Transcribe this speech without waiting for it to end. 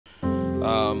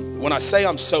When I say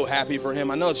I'm so happy for him,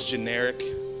 I know it's generic,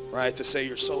 right? To say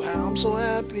you're so happy, I'm so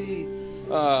happy.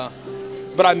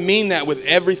 But I mean that with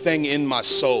everything in my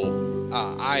soul.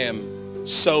 I am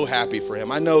so happy for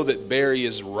him. I know that Barry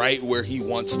is right where he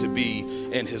wants to be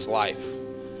in his life.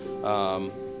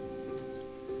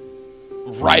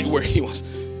 Right where he wants.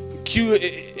 Q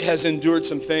has endured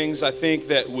some things, I think,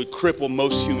 that would cripple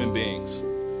most human beings.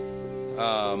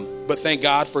 But thank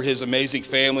God for his amazing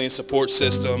family and support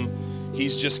system.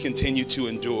 He's just continued to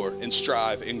endure and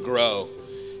strive and grow.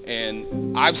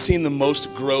 And I've seen the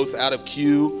most growth out of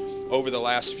Q over the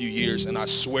last few years, and I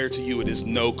swear to you, it is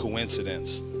no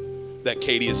coincidence that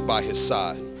Katie is by his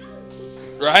side.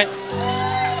 Right?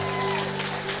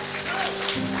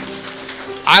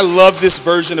 I love this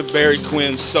version of Barry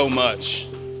Quinn so much.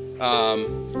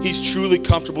 He's truly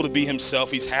comfortable to be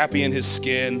himself. He's happy in his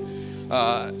skin.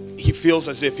 He feels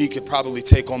as if he could probably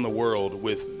take on the world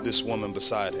with this woman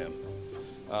beside him.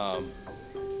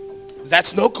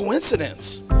 That's no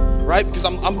coincidence, right? Because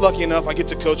I'm lucky enough, I get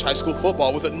to coach high school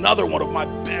football with another one of my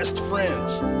best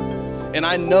friends. And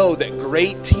I know that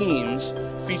great teams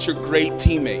feature great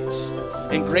teammates.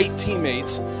 And great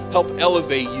teammates help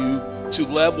elevate you to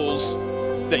levels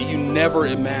that you never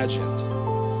imagined.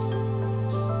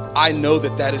 I know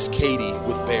that that is Katie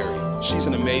with Barry. She's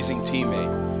an amazing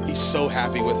teammate. He's so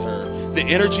happy with her. The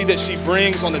energy that she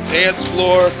brings on the dance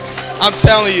floor, I'm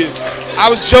telling you. I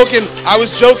was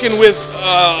joking with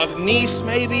a niece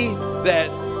maybe that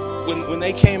when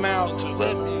they came out to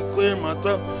let me clear my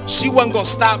throat, she wasn't gonna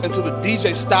stop until the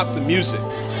DJ stopped the music.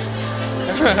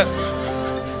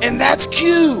 And that's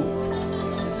Q.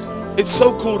 It's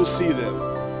so cool to see them.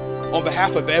 On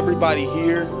behalf of everybody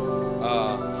here,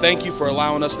 thank you for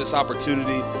allowing us this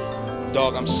opportunity.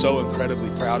 Dog, I'm so incredibly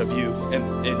proud of you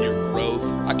and your growth.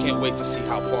 I can't wait to see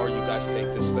how far you guys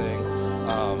take this thing.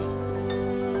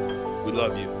 We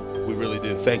love you. We really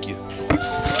do. Thank you.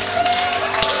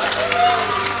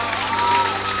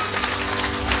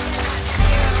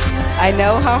 I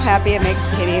know how happy it makes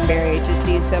Katie and Barry to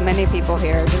see so many people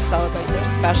here to celebrate their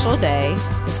special day,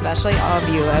 especially all of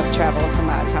you who have traveled from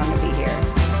out of town to be here.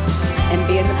 And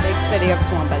be in the big city of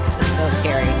Columbus is so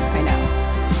scary, I know.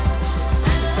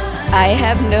 I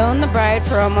have known the bride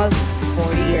for almost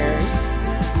 40 years.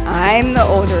 I'm the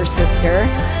older sister,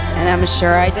 and I'm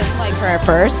sure I didn't like her at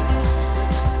first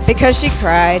because she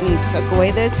cried and took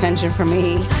away the attention from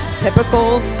me.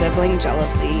 Typical sibling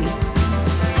jealousy.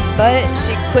 But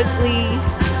she quickly,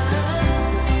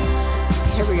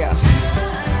 here we go.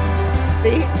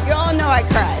 See, you all know I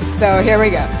cried, so here we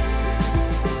go.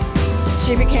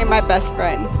 She became my best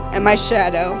friend and my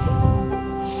shadow.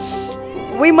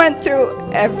 We went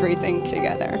through everything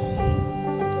together.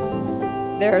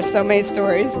 There are so many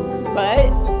stories,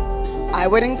 but I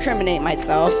would incriminate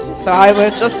myself, so I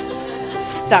would just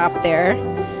stop there.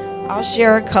 I'll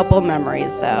share a couple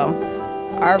memories though.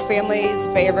 Our family's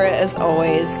favorite is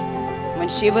always, when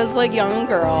she was a young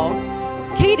girl,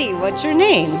 Katie, what's your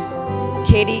name?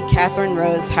 Katie Catherine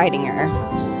Rose Heidinger,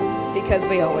 because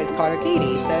we always called her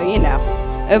Katie, so you know.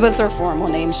 It was her formal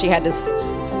name, she had to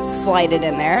slide it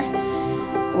in there.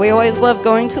 We always loved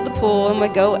going to the pool and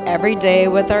would go every day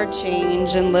with our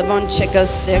change and live on Chico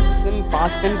sticks and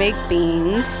Boston baked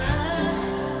beans.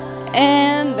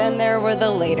 And then there were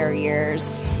the later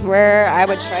years where I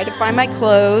would try to find my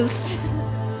clothes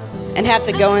and have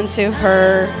to go into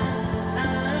her,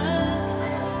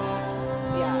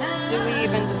 yeah, do we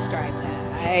even describe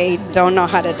that? I don't know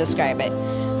how to describe it.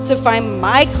 To find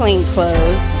my clean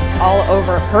clothes all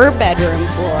over her bedroom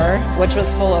floor, which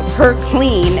was full of her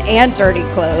clean and dirty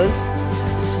clothes.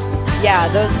 Yeah,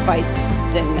 those fights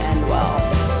didn't end well.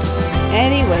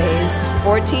 Anyways,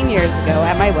 14 years ago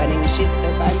at my wedding, she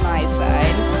stood by my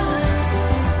side.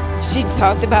 She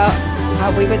talked about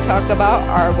how we would talk about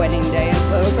our wedding day as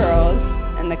little girls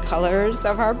and the colors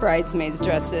of our bridesmaids'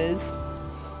 dresses.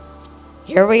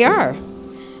 Here we are.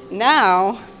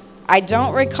 Now, I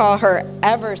don't recall her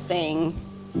ever saying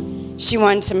she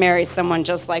wanted to marry someone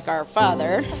just like our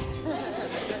father,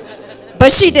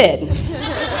 but she did.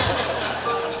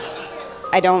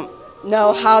 I don't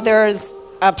know how there's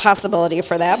a possibility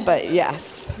for that, but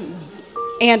yes.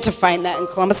 And to find that in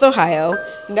Columbus, Ohio.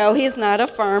 No, he's not a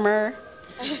farmer.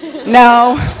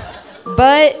 No,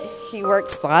 but he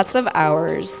works lots of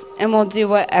hours and will do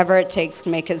whatever it takes to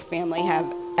make his family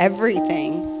have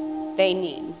everything they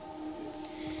need.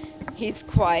 He's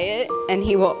quiet, and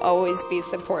he will always be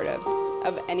supportive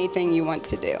of anything you want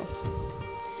to do.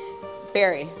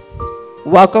 Barry,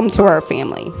 welcome to our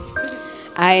family.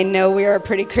 I know we are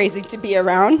pretty crazy to be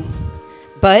around,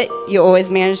 but you always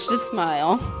manage to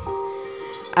smile.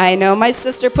 I know my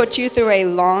sister put you through a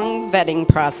long vetting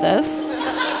process.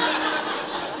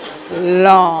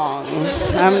 Long.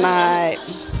 I'm not.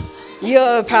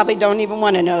 You probably don't even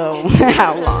want to know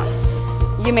how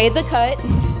long. You made the cut.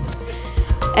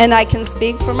 And I can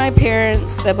speak for my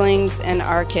parents, siblings, and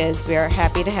our kids. We are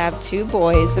happy to have 2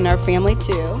 boys in our family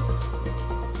too.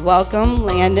 Welcome,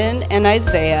 Landon and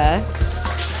Isaiah.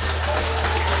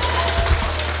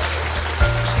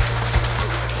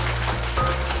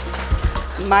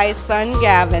 My son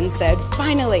Gavin said,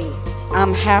 "Finally,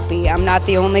 I'm happy. I'm not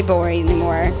the only boy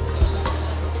anymore."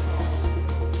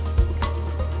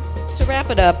 To wrap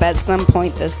it up, at some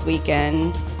point this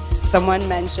weekend, someone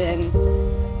mentioned,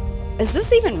 "Is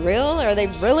this even real? Are they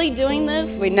really doing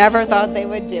this?" We never thought they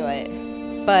would do it.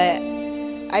 But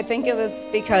I think it was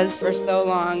because for so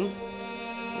long,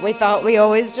 we thought we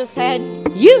always just had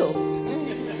you.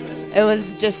 It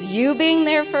was just you being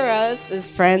there for us as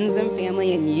friends and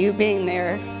family, and you being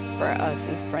there for us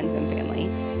as friends and family.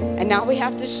 And now we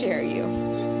have to share you.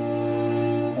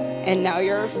 And now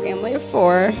you're a family of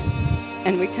 4,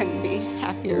 and we couldn't be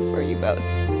happier for you both.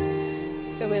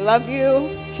 So we love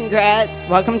you. Congrats.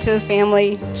 Welcome to the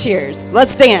family. Cheers.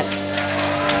 Let's dance.